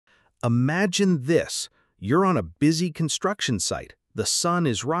Imagine this. You're on a busy construction site. The sun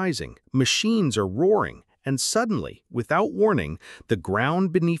is rising, machines are roaring, and suddenly, without warning, the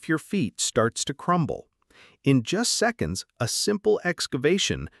ground beneath your feet starts to crumble. In just seconds, a simple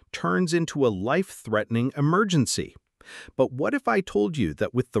excavation turns into a life-threatening emergency. But what if I told you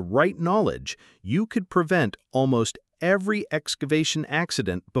that with the right knowledge, you could prevent almost every excavation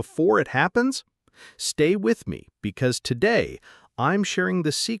accident before it happens? Stay with me, because today, I'm sharing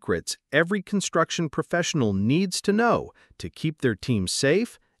the secrets every construction professional needs to know to keep their team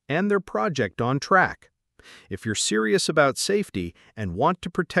safe and their project on track. If you're serious about safety and want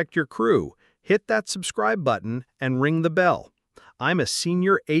to protect your crew, hit that subscribe button and ring the bell. I'm a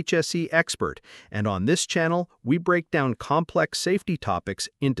senior HSE expert, and on this channel, we break down complex safety topics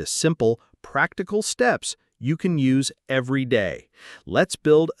into simple, practical steps you can use every day. Let's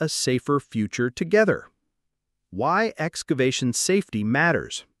build a safer future together. Why excavation safety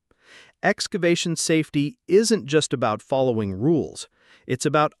matters. Excavation safety isn't just about following rules. It's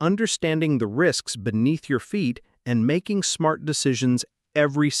about understanding the risks beneath your feet and making smart decisions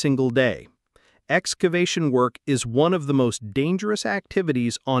every single day. Excavation work is one of the most dangerous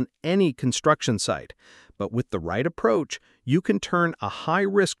activities on any construction site, but with the right approach, you can turn a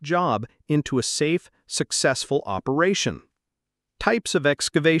high-risk job into a safe, successful operation. Types of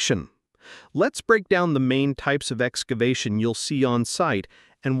excavation. Let's break down the main types of excavation you'll see on site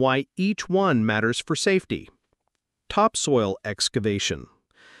and why each one matters for safety. Topsoil excavation.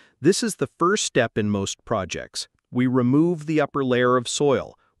 This is the first step in most projects. We remove the upper layer of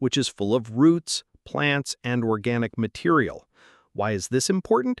soil, which is full of roots, plants, and organic material. Why is this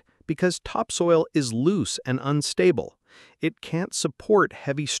important? Because topsoil is loose and unstable. It can't support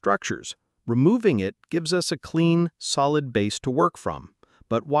heavy structures. Removing it gives us a clean, solid base to work from.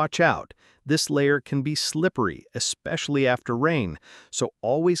 But watch out, this layer can be slippery, especially after rain, so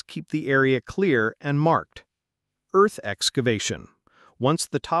always keep the area clear and marked. Earth excavation. Once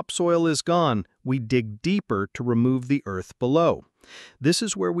the topsoil is gone, we dig deeper to remove the earth below. This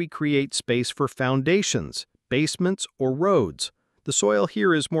is where we create space for foundations, basements, or roads. The soil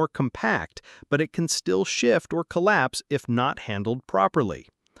here is more compact, but it can still shift or collapse if not handled properly.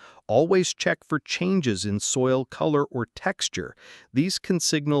 Always check for changes in soil color or texture. These can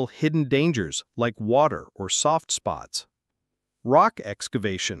signal hidden dangers like water or soft spots. Rock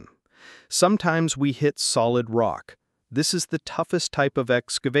excavation. Sometimes we hit solid rock. This is the toughest type of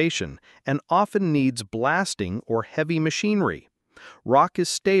excavation and often needs blasting or heavy machinery. Rock is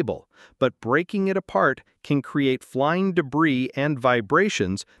stable, but breaking it apart can create flying debris and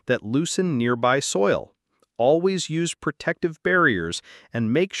vibrations that loosen nearby soil. Always use protective barriers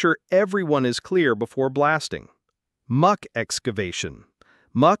and make sure everyone is clear before blasting. Muck excavation.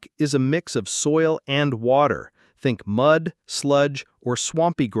 Muck is a mix of soil and water. Think mud, sludge, or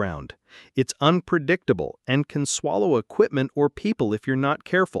swampy ground. It's unpredictable and can swallow equipment or people if you're not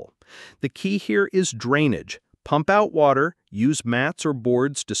careful. The key here is drainage. Pump out water, use mats or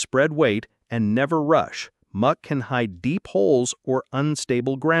boards to spread weight, and never rush. Muck can hide deep holes or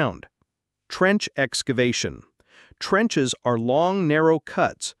unstable ground. Trench excavation. Trenches are long, narrow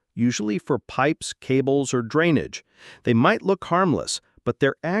cuts, usually for pipes, cables, or drainage. They might look harmless, but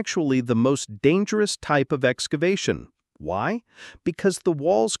they're actually the most dangerous type of excavation. Why? Because the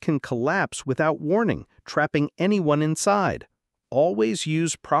walls can collapse without warning, trapping anyone inside. Always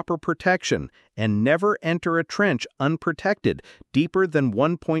use proper protection and never enter a trench unprotected deeper than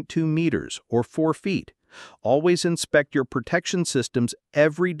 1.2 meters or 4 feet. Always inspect your protection systems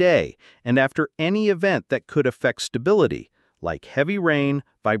every day and after any event that could affect stability, like heavy rain,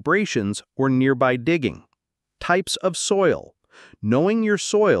 vibrations, or nearby digging. Types of soil. Knowing your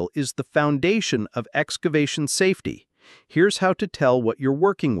soil is the foundation of excavation safety. Here's how to tell what you're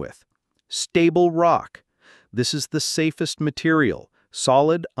working with. Stable rock. This is the safest material,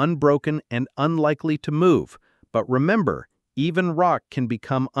 solid, unbroken, and unlikely to move. But remember, even rock can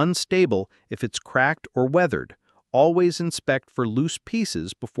become unstable if it's cracked or weathered. Always inspect for loose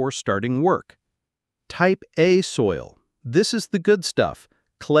pieces before starting work. Type A soil. This is the good stuff.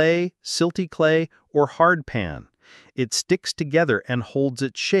 Clay, silty clay, or hard pan. It sticks together and holds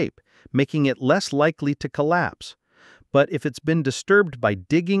its shape, making it less likely to collapse. But if it's been disturbed by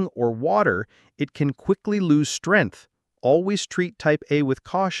digging or water, it can quickly lose strength. Always treat type A with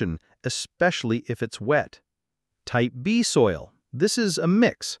caution, especially if it's wet. Type B soil. This is a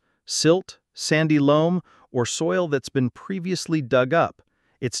mix: silt, sandy loam, or soil that's been previously dug up.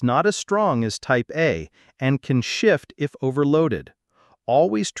 It's not as strong as type A and can shift if overloaded.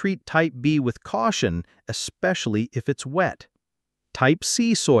 Always treat type B with caution, especially if it's wet. Type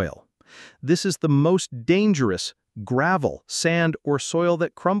C soil. This is the most dangerous, Gravel, sand, or soil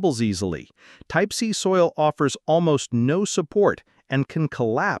that crumbles easily. Type C soil offers almost no support and can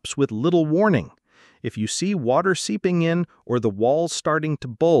collapse with little warning. If you see water seeping in or the walls starting to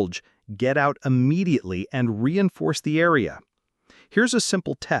bulge, get out immediately and reinforce the area. Here's a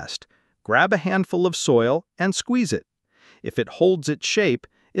simple test. Grab a handful of soil and squeeze it. If it holds its shape,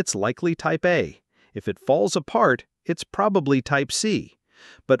 it's likely type A. If it falls apart, it's probably type C.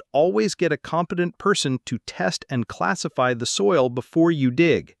 But always get a competent person to test and classify the soil before you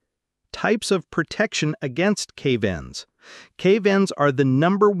dig. Types of protection against cave-ins. Cave-ins are the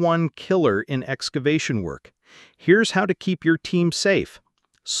 #1 killer in excavation work. Here's how to keep your team safe.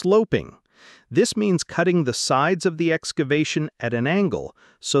 Sloping. This means cutting the sides of the excavation at an angle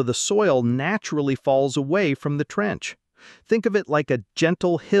so the soil naturally falls away from the trench. Think of it like a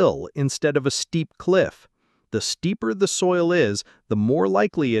gentle hill instead of a steep cliff. The steeper the soil is, the more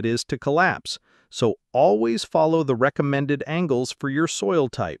likely it is to collapse, so always follow the recommended angles for your soil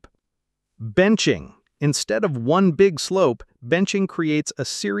type. Benching. Instead of one big slope, benching creates a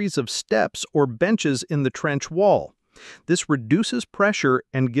series of steps or benches in the trench wall. This reduces pressure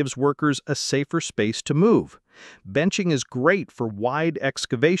and gives workers a safer space to move. Benching is great for wide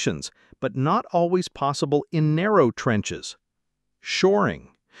excavations, but not always possible in narrow trenches. Shoring.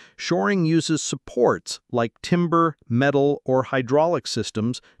 Shoring uses supports like timber, metal, or hydraulic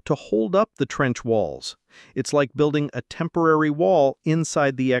systems to hold up the trench walls. It's like building a temporary wall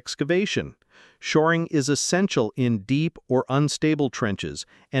inside the excavation. Shoring is essential in deep or unstable trenches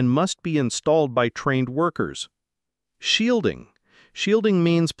and must be installed by trained workers. Shielding. Shielding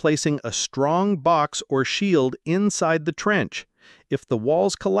means placing a strong box or shield inside the trench. If the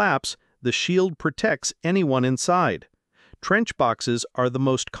walls collapse, the shield protects anyone inside. Trench boxes are the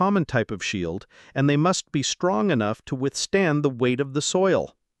most common type of shield, and they must be strong enough to withstand the weight of the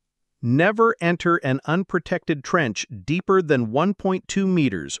soil. Never enter an unprotected trench deeper than 1.2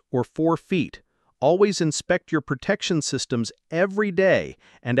 meters or 4 feet. Always inspect your protection systems every day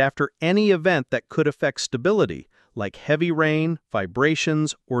and after any event that could affect stability, like heavy rain,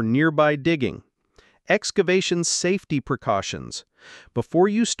 vibrations, or nearby digging. Excavation safety precautions. Before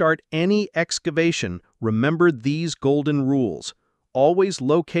you start any excavation, remember these golden rules. Always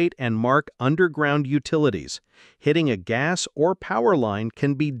locate and mark underground utilities. Hitting a gas or power line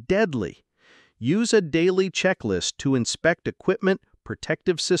can be deadly. Use a daily checklist to inspect equipment,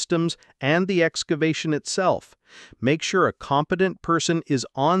 protective systems, and the excavation itself. Make sure a competent person is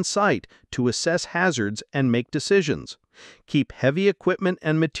on site to assess hazards and make decisions. Keep heavy equipment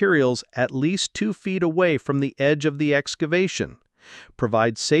and materials at least 2 feet away from the edge of the excavation.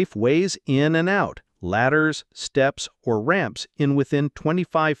 Provide safe ways in and out, ladders, steps, or ramps in within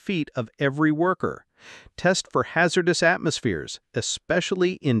 25 feet of every worker. Test for hazardous atmospheres,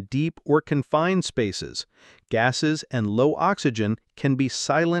 especially in deep or confined spaces. Gases and low oxygen can be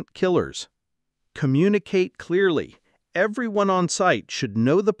silent killers. Communicate clearly. Everyone on site should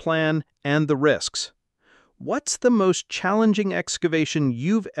know the plan and the risks. What's the most challenging excavation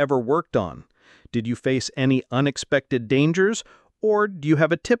you've ever worked on? Did you face any unexpected dangers, or do you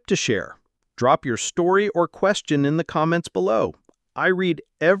have a tip to share? Drop your story or question in the comments below. I read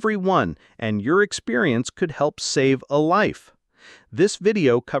every one, and your experience could help save a life. This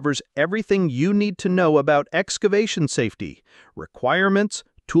video covers everything you need to know about excavation safety, requirements,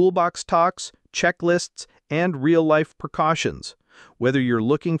 toolbox talks, checklists, and real-life precautions. Whether you're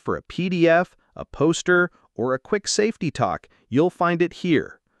looking for a PDF, a poster, or a quick safety talk, you'll find it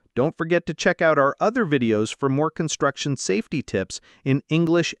here. Don't forget to check out our other videos for more construction safety tips in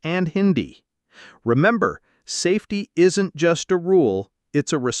English and Hindi. Remember, safety isn't just a rule,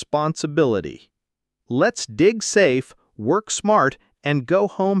 it's a responsibility. Let's dig safe, work smart, and go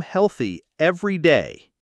home healthy every day.